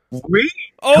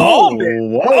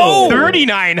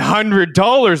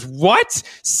 $3,900. What?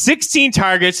 16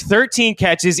 targets, 13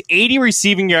 catches, 80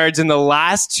 receiving yards in the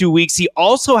last 2 weeks. He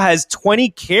also has 20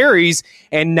 carries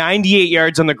and 98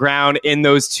 yards on the ground in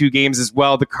those 2 games as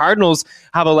well. The Cardinals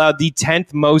have allowed the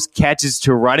 10th most catches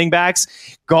to running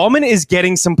backs. Gallman is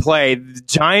getting some play. The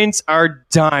Giants are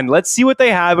done. Let's see what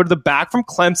they have out of the back from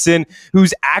Clemson,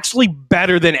 who's actually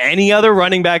better than any other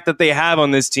running back that they have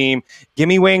on this team. Give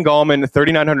me Wayne Gallman,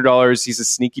 $3,900. He's a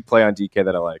sneaky play on DK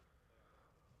that I like.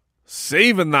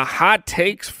 Saving the hot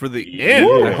takes for the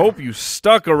end. I hope you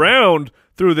stuck around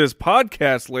through this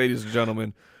podcast, ladies and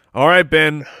gentlemen. All right,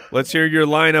 Ben, let's hear your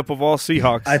lineup of all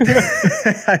Seahawks. I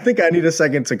think I need a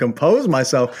second to compose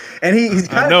myself. And he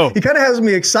kind of has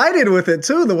me excited with it,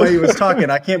 too, the way he was talking.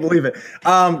 I can't believe it.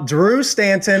 Drew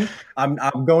Stanton, I'm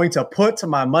going to put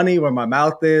my money where my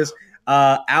mouth is.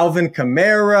 Alvin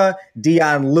Kamara,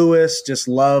 Dion Lewis, just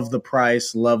love the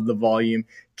price, love the volume.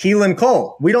 Keelan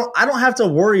Cole. I don't have to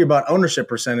worry about ownership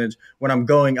percentage when I'm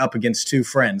going up against 2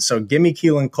 friends. So give me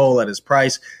Keelan Cole at his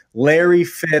price. Larry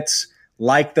Fitz,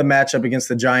 like the matchup against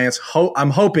the Giants. I'm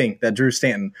hoping that Drew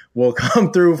Stanton will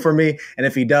come through for me. And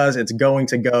if he does, it's going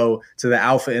to go to the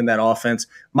alpha in that offense.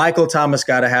 Michael Thomas,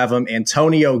 got to have him.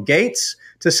 Antonio Gates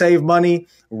to save money.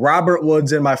 Robert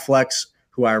Woods in my flex,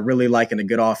 who I really like in a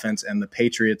good offense, and the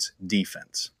Patriots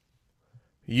defense.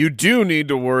 You do need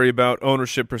to worry about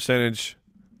ownership percentage,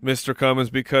 Mr. Cummins,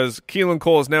 because Keelan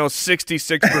Cole is now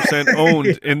 66%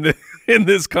 owned in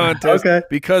this contest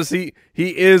because he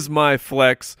is my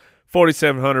flex.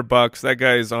 $4,700. That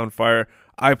guy is on fire.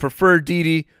 I prefer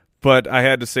Dede, but I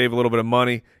had to save a little bit of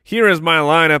money. Here is my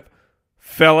lineup,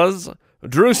 fellas.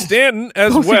 Drew Stanton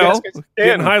as well.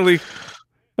 Getting highly.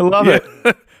 I love it.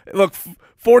 Look,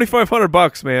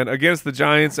 $4,500, man, against the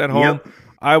Giants at home. Yep.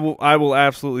 I will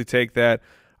absolutely take that.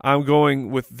 I'm going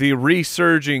with the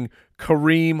resurging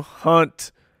Kareem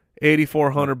Hunt,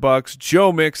 $8,400.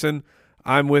 Joe Mixon.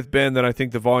 I'm with Ben that I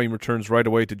think the volume returns right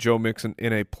away to Joe Mixon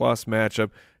in a plus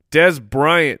matchup. Dez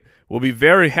Bryant will be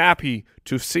very happy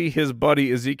to see his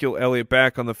buddy Ezekiel Elliott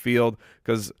back on the field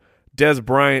because Dez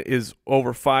Bryant is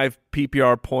over 5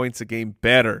 PPR points a game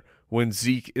better when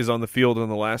Zeke is on the field in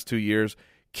the last 2 years.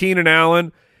 Keenan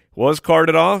Allen was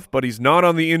carted off, but he's not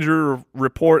on the injury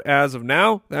report as of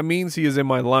now. That means he is in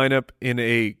my lineup in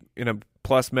a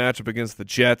plus matchup against the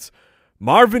Jets.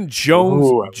 Marvin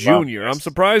Jones Jr. I'm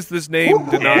surprised this name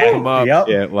did not come up. Yep.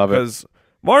 Yeah, love it. Because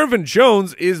Marvin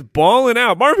Jones is balling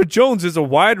out. Marvin Jones is a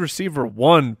wide receiver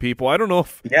 1, people. I don't know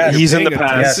if he's in the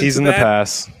pass. He's in the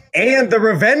pass. And the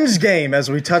revenge game, as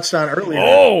we touched on earlier.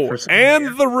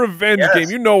 The revenge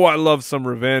game. You know I love some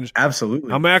revenge.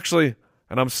 Absolutely.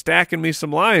 I'm stacking me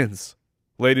some Lions,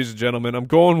 ladies and gentlemen. I'm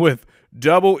going with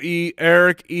Double E,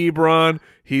 Eric Ebron.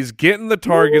 He's getting the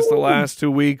targets the last 2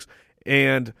 weeks,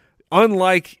 and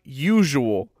unlike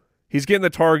usual, he's getting the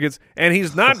targets, and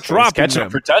he's not dropping them.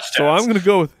 For touchdowns. So I'm going to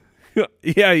go with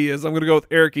yeah, he is. I'm going to go with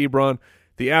Eric Ebron,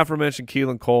 the aforementioned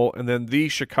Keelan Cole, and then the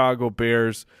Chicago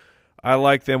Bears. I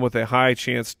like them with a high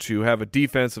chance to have a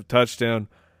defensive touchdown.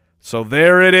 So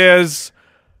there it is.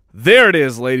 There it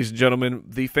is, ladies and gentlemen,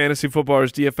 the Fantasy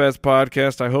Footballers DFS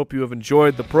podcast. I hope you have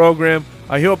enjoyed the program.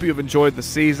 I hope you have enjoyed the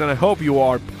season. I hope you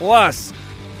are plus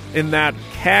in that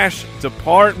cash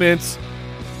department.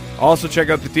 Also, check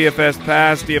out the DFS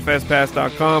Pass,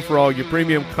 dfspass.com for all your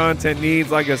premium content needs.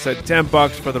 Like I said,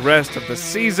 $10 for the rest of the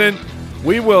season.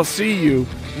 We will see you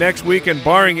next week, and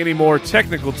barring any more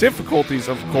technical difficulties,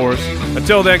 of course.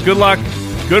 Until then, good luck.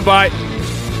 Goodbye.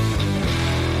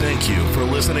 Thank you for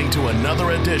listening to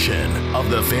another edition of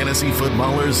the Fantasy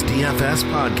Footballers DFS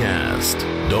podcast.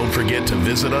 Don't forget to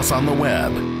visit us on the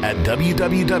web at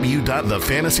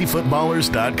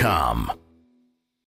www.thefantasyfootballers.com.